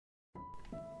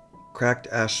Cracked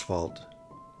Asphalt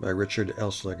by Richard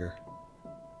Elsliger.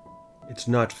 It's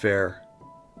not fair.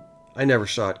 I never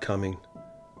saw it coming.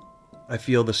 I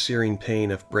feel the searing pain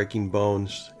of breaking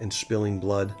bones and spilling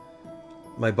blood.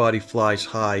 My body flies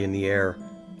high in the air,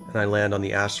 and I land on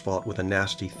the asphalt with a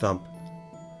nasty thump.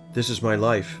 This is my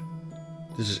life.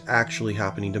 This is actually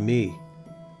happening to me.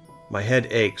 My head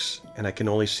aches, and I can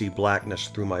only see blackness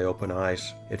through my open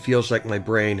eyes. It feels like my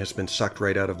brain has been sucked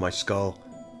right out of my skull.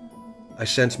 I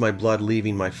sense my blood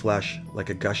leaving my flesh like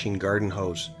a gushing garden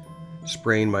hose,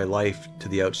 spraying my life to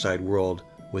the outside world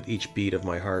with each beat of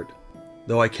my heart.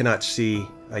 Though I cannot see,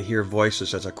 I hear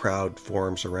voices as a crowd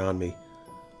forms around me.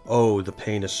 Oh, the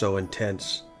pain is so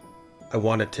intense. I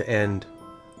want it to end.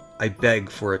 I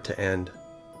beg for it to end.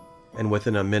 And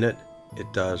within a minute,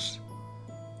 it does.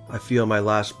 I feel my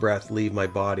last breath leave my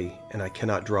body, and I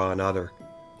cannot draw another.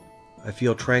 I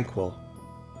feel tranquil,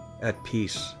 at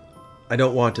peace. I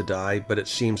don't want to die, but it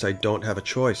seems I don't have a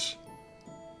choice.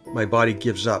 My body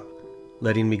gives up,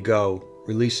 letting me go,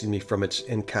 releasing me from its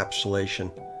encapsulation.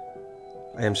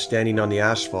 I am standing on the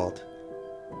asphalt.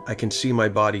 I can see my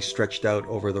body stretched out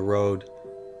over the road.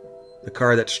 The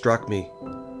car that struck me,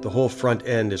 the whole front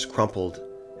end is crumpled,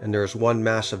 and there is one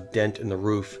massive dent in the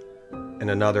roof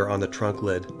and another on the trunk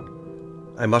lid.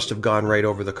 I must have gone right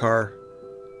over the car.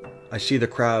 I see the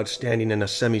crowd standing in a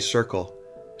semicircle,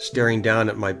 staring down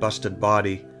at my busted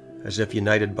body as if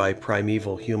united by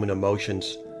primeval human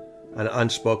emotions, an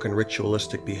unspoken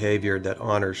ritualistic behavior that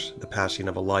honors the passing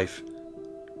of a life.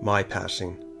 My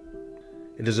passing.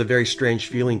 It is a very strange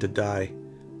feeling to die.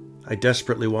 I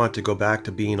desperately want to go back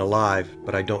to being alive,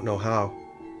 but I don't know how.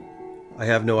 I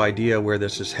have no idea where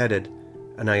this is headed,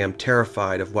 and I am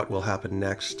terrified of what will happen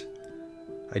next.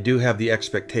 I do have the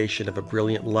expectation of a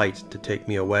brilliant light to take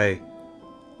me away.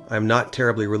 I am not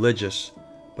terribly religious,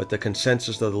 but the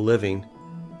consensus of the living,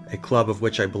 a club of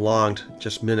which I belonged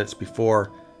just minutes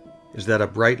before, is that a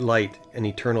bright light and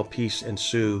eternal peace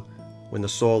ensue when the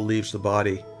soul leaves the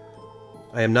body.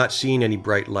 I am not seeing any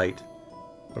bright light,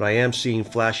 but I am seeing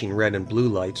flashing red and blue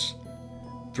lights.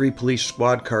 3 police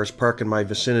squad cars park in my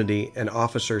vicinity and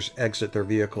officers exit their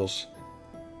vehicles.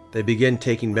 They begin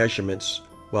taking measurements,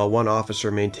 while one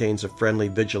officer maintains a friendly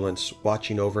vigilance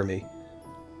watching over me.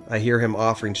 I hear him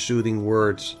offering soothing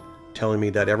words, telling me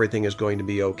that everything is going to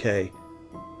be okay.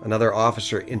 Another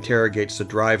officer interrogates the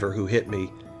driver who hit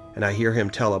me, and I hear him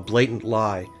tell a blatant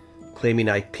lie, claiming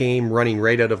I came running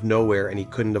right out of nowhere and he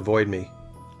couldn't avoid me.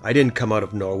 I didn't come out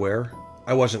of nowhere.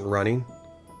 I wasn't running.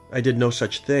 I did no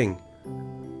such thing.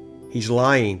 He's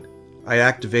lying. I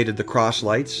activated the cross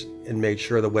lights and made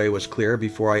sure the way was clear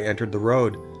before I entered the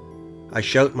road. I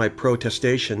shout my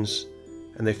protestations,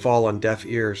 and they fall on deaf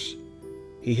ears.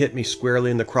 He hit me squarely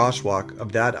in the crosswalk,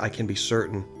 of that I can be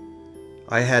certain.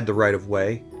 I had the right of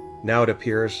way. Now it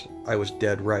appears I was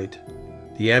dead right.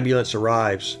 The ambulance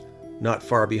arrives, not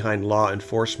far behind law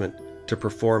enforcement, to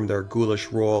perform their ghoulish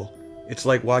role. It's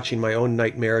like watching my own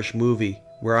nightmarish movie,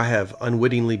 where I have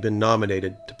unwittingly been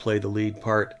nominated to play the lead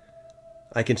part.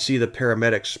 I can see the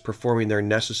paramedics performing their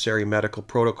necessary medical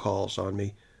protocols on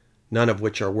me, none of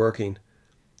which are working.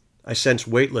 I sense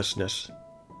weightlessness,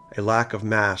 a lack of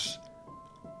mass.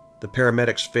 The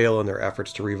paramedics fail in their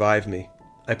efforts to revive me.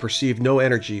 I perceive no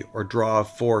energy or draw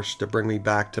of force to bring me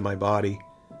back to my body.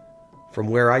 From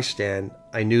where I stand,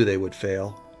 I knew they would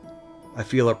fail. I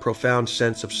feel a profound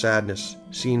sense of sadness,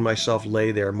 seeing myself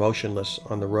lay there motionless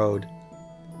on the road.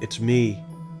 It's me.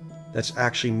 That's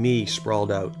actually me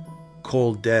sprawled out,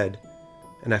 cold dead,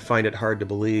 and I find it hard to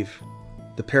believe.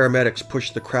 The paramedics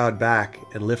push the crowd back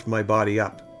and lift my body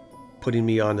up, putting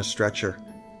me on the stretcher.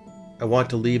 I want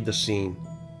to leave the scene,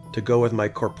 to go with my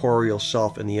corporeal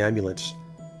self in the ambulance,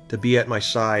 to be at my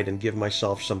side and give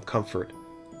myself some comfort,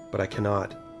 but I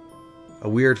cannot. A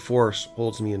weird force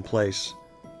holds me in place.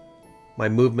 My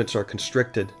movements are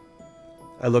constricted.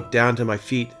 I look down to my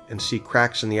feet and see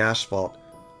cracks in the asphalt,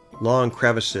 long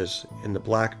crevices in the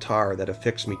black tar that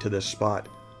affix me to this spot.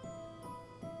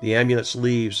 The ambulance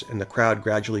leaves and the crowd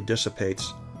gradually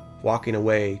dissipates, walking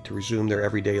away to resume their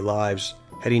everyday lives,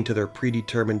 heading to their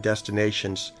predetermined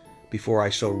destinations before I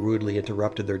so rudely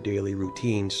interrupted their daily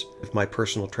routines with my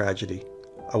personal tragedy.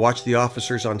 I watched the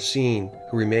officers on scene,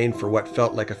 who remained for what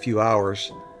felt like a few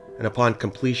hours, and upon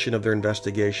completion of their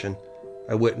investigation,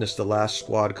 I witnessed the last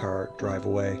squad car drive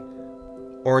away.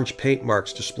 Orange paint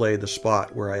marks display the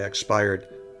spot where I expired,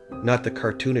 not the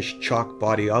cartoonish chalk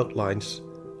body outlines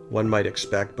one might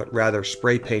expect, but rather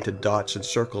spray-painted dots and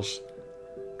circles.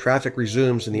 Traffic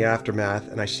resumes in the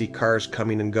aftermath, and I see cars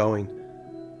coming and going.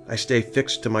 I stay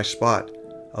fixed to my spot,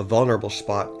 a vulnerable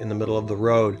spot in the middle of the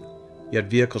road, yet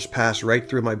vehicles pass right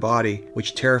through my body,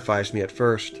 which terrifies me at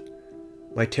first.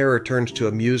 My terror turns to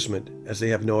amusement as they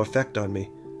have no effect on me.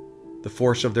 The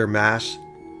force of their mass,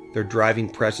 their driving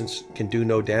presence, can do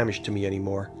no damage to me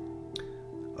anymore.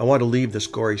 I want to leave this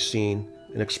gory scene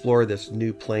and explore this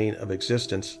new plane of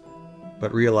existence,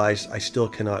 but realize I still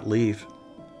cannot leave.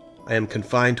 I am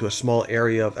confined to a small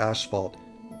area of asphalt,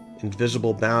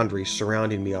 invisible boundaries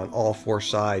surrounding me on all four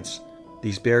sides,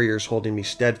 these barriers holding me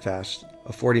steadfast,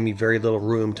 affording me very little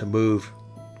room to move.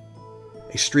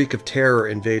 A streak of terror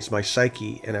invades my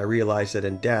psyche, and I realize that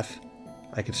in death,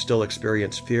 I can still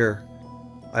experience fear.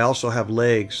 I also have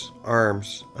legs,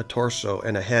 arms, a torso,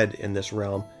 and a head in this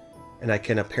realm, and I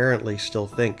can apparently still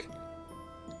think.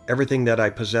 Everything that I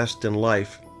possessed in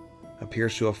life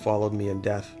appears to have followed me in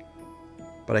death.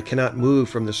 But I cannot move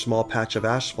from this small patch of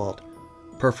asphalt,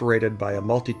 perforated by a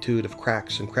multitude of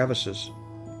cracks and crevices.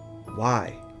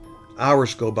 Why?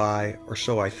 Hours go by, or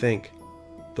so I think.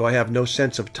 Though I have no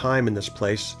sense of time in this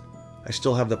place, I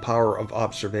still have the power of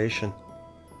observation.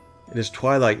 It is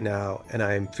twilight now, and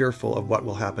I am fearful of what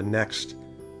will happen next.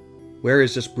 Where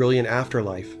is this brilliant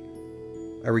afterlife?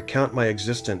 I recount my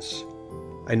existence.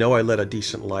 I know I led a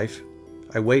decent life.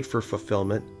 I wait for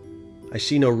fulfillment. I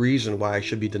see no reason why I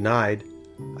should be denied.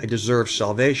 I deserve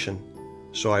salvation.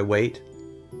 So I wait,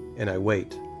 and I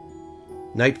wait.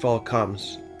 Nightfall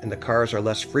comes, and the cars are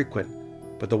less frequent,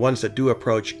 but the ones that do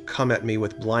approach come at me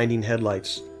with blinding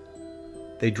headlights.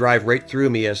 They drive right through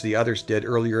me as the others did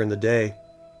earlier in the day.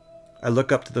 I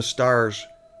look up to the stars,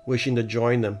 wishing to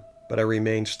join them, but I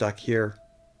remain stuck here.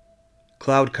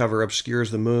 Cloud cover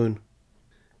obscures the moon.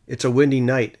 It's a windy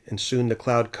night, and soon the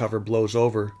cloud cover blows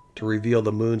over to reveal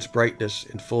the moon's brightness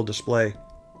in full display.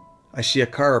 I see a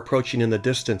car approaching in the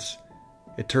distance.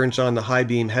 It turns on the high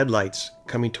beam headlights,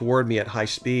 coming toward me at high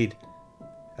speed.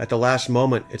 At the last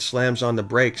moment, it slams on the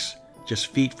brakes, just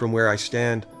feet from where I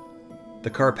stand. The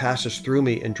car passes through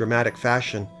me in dramatic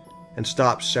fashion and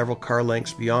stops several car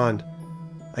lengths beyond.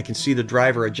 I can see the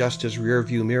driver adjust his rear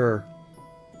view mirror.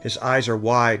 His eyes are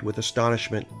wide with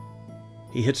astonishment.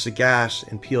 He hits the gas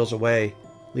and peels away,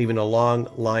 leaving a long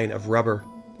line of rubber.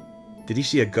 Did he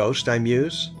see a ghost, I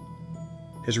muse?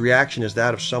 His reaction is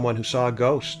that of someone who saw a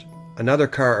ghost. Another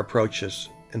car approaches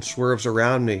and swerves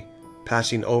around me,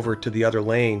 passing over to the other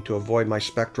lane to avoid my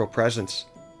spectral presence.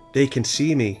 They can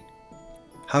see me.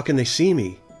 How can they see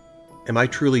me? Am I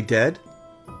truly dead?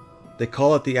 They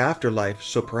call it the afterlife,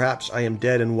 so perhaps I am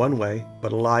dead in one way,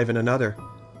 but alive in another.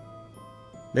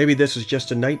 Maybe this is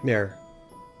just a nightmare.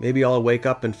 Maybe I'll wake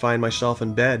up and find myself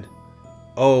in bed.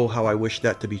 Oh, how I wish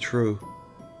that to be true.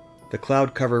 The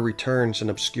cloud cover returns and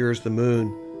obscures the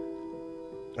moon.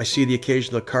 I see the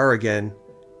occasional car again,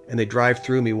 and they drive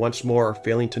through me once more,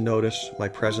 failing to notice my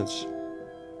presence.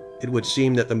 It would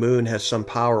seem that the moon has some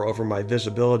power over my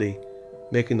visibility,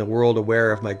 making the world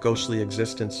aware of my ghostly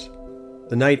existence.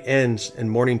 The night ends and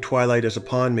morning twilight is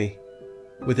upon me.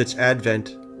 With its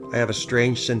advent, I have a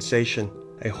strange sensation,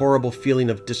 a horrible feeling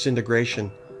of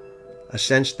disintegration, a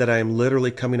sense that I am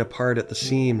literally coming apart at the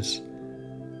seams.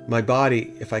 My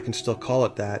body, if I can still call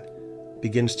it that,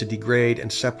 begins to degrade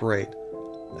and separate.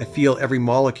 I feel every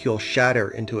molecule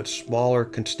shatter into its smaller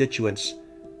constituents,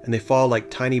 and they fall like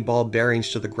tiny ball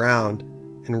bearings to the ground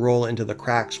and roll into the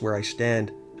cracks where I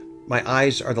stand. My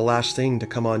eyes are the last thing to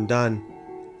come undone,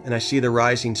 and I see the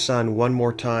rising sun one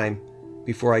more time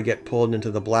before I get pulled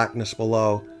into the blackness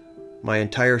below, my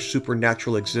entire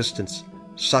supernatural existence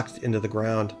sucked into the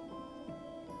ground.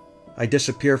 I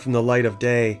disappear from the light of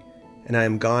day, and I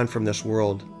am gone from this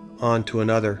world, on to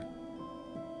another.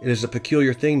 It is a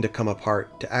peculiar thing to come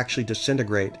apart, to actually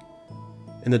disintegrate.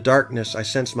 In the darkness, I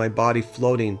sense my body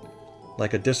floating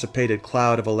like a dissipated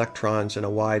cloud of electrons in a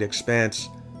wide expanse,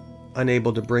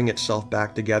 unable to bring itself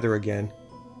back together again.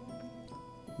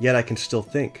 Yet I can still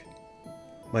think.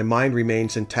 My mind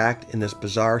remains intact in this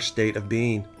bizarre state of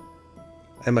being.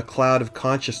 I am a cloud of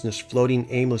consciousness floating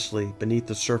aimlessly beneath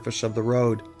the surface of the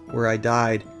road where I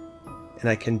died, and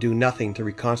I can do nothing to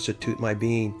reconstitute my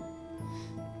being.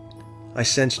 I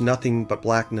sense nothing but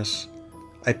blackness.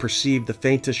 I perceive the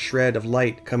faintest shred of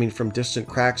light coming from distant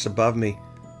cracks above me,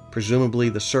 presumably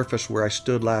the surface where I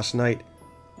stood last night,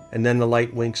 and then the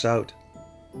light winks out.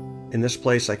 In this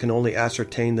place I can only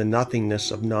ascertain the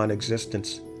nothingness of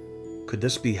non-existence. Could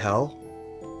this be hell?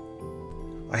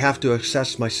 I have to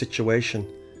assess my situation.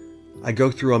 I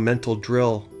go through a mental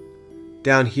drill.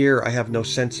 Down here I have no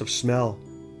sense of smell.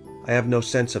 I have no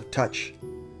sense of touch.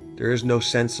 There is no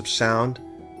sense of sound.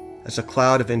 As a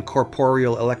cloud of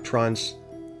incorporeal electrons,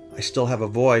 I still have a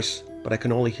voice, but I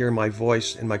can only hear my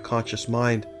voice in my conscious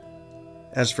mind.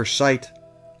 As for sight,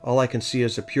 all I can see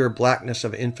is the pure blackness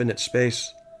of infinite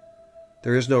space.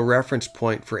 There is no reference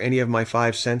point for any of my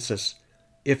five senses,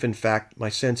 if in fact my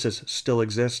senses still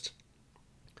exist.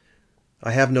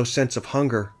 I have no sense of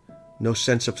hunger, no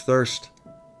sense of thirst.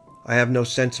 I have no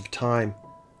sense of time.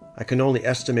 I can only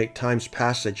estimate time's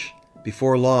passage.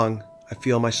 Before long, I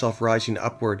feel myself rising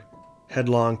upward,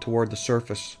 headlong toward the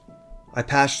surface. I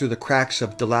pass through the cracks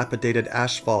of dilapidated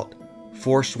asphalt,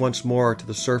 forced once more to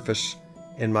the surface,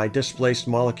 and my displaced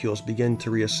molecules begin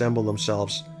to reassemble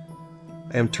themselves.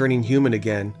 I am turning human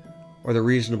again, or the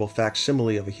reasonable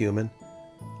facsimile of a human.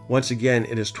 Once again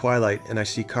it is twilight and I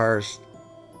see cars.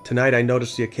 Tonight I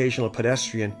notice the occasional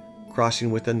pedestrian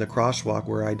crossing within the crosswalk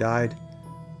where I died.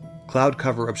 Cloud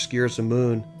cover obscures the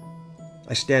moon.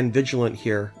 I stand vigilant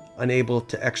here, unable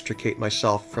to extricate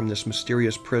myself from this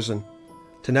mysterious prison.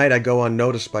 Tonight I go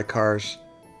unnoticed by cars.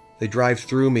 They drive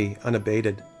through me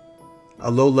unabated. A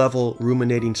low-level,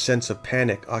 ruminating sense of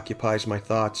panic occupies my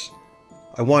thoughts.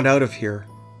 I want out of here.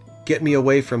 Get me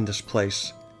away from this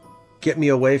place. Get me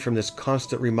away from this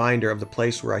constant reminder of the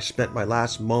place where I spent my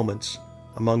last moments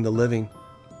among the living.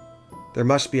 There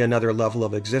must be another level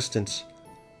of existence.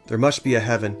 There must be a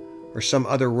heaven, or some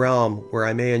other realm where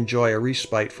I may enjoy a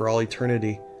respite for all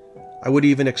eternity. I would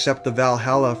even accept the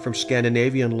Valhalla from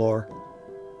Scandinavian lore.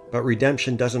 But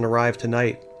redemption doesn't arrive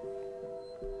tonight.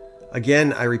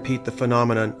 Again I repeat the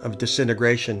phenomenon of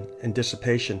disintegration and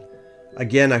dissipation.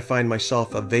 Again I find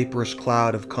myself a vaporous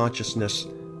cloud of consciousness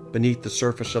beneath the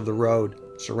surface of the road,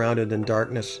 surrounded in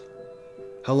darkness.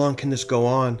 How long can this go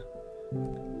on?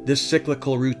 This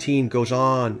cyclical routine goes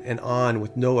on and on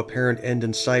with no apparent end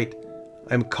in sight.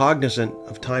 I am cognizant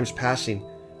of time's passing,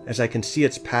 as I can see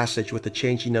its passage with the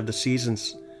changing of the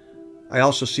seasons. I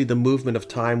also see the movement of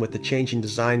time with the changing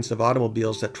designs of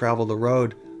automobiles that travel the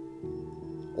road.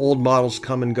 Old models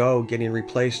come and go, getting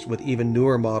replaced with even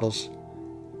newer models.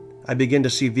 I begin to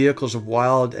see vehicles of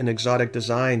wild and exotic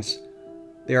designs.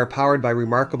 They are powered by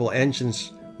remarkable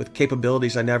engines with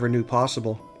capabilities I never knew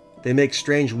possible. They make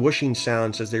strange whooshing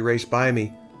sounds as they race by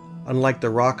me, unlike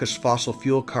the raucous fossil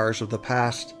fuel cars of the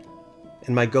past.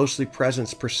 And my ghostly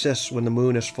presence persists when the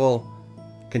moon is full,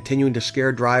 continuing to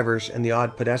scare drivers and the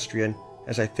odd pedestrian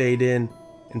as I fade in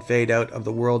and fade out of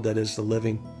the world that is the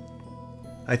living.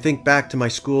 I think back to my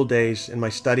school days and my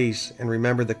studies and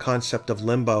remember the concept of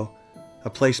limbo, a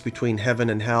place between heaven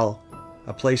and hell,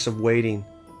 a place of waiting,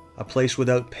 a place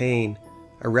without pain,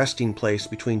 a resting place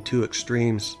between two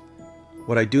extremes.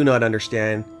 What I do not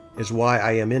understand is why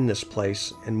I am in this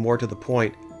place, and more to the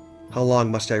point, how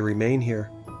long must I remain here?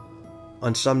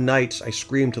 On some nights I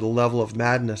scream to the level of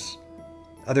madness.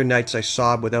 Other nights I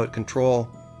sob without control.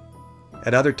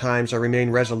 At other times I remain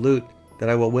resolute that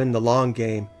I will win the long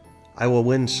game. I will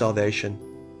win salvation.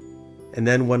 And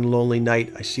then one lonely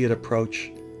night I see it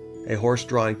approach, a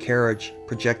horse-drawn carriage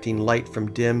projecting light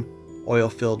from dim,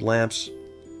 oil-filled lamps.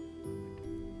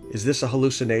 Is this a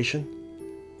hallucination?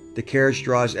 The carriage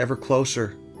draws ever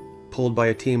closer, pulled by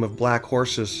a team of black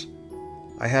horses.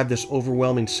 I have this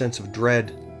overwhelming sense of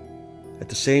dread. At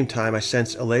the same time, I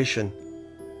sense elation.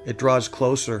 It draws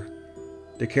closer.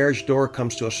 The carriage door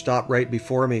comes to a stop right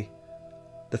before me.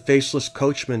 The faceless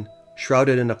coachman,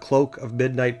 shrouded in a cloak of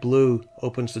midnight blue,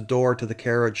 opens the door to the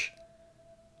carriage.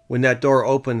 When that door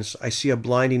opens, I see a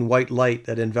blinding white light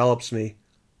that envelops me.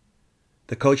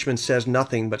 The coachman says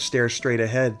nothing but stares straight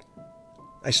ahead.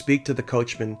 I speak to the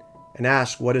coachman and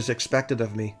ask what is expected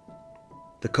of me.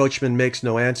 The coachman makes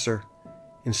no answer.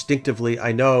 Instinctively,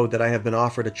 I know that I have been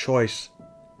offered a choice,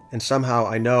 and somehow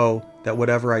I know that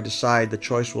whatever I decide, the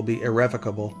choice will be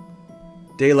irrevocable.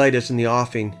 Daylight is in the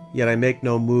offing, yet I make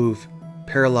no move,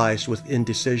 paralyzed with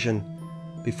indecision.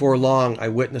 Before long, I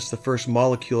witness the first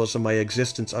molecules of my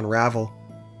existence unravel.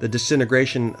 The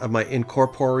disintegration of my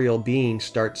incorporeal being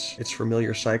starts its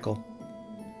familiar cycle.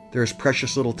 There is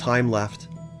precious little time left.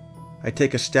 I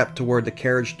take a step toward the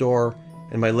carriage door,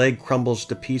 and my leg crumbles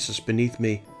to pieces beneath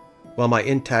me, while my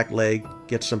intact leg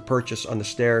gets some purchase on the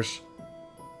stairs.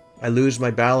 I lose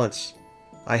my balance.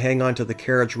 I hang onto the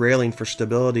carriage railing for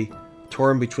stability,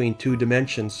 torn between two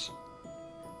dimensions.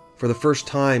 For the first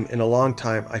time in a long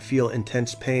time, I feel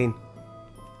intense pain.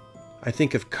 I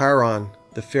think of Charon,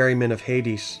 the ferryman of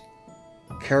Hades.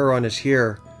 Charon is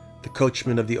here, the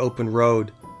coachman of the open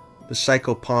road. The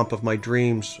psychopomp of my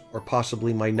dreams, or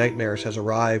possibly my nightmares, has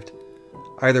arrived.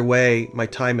 Either way, my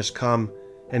time has come,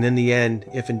 and in the end,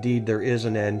 if indeed there is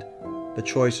an end, the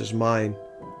choice is mine.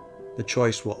 The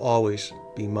choice will always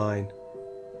be mine.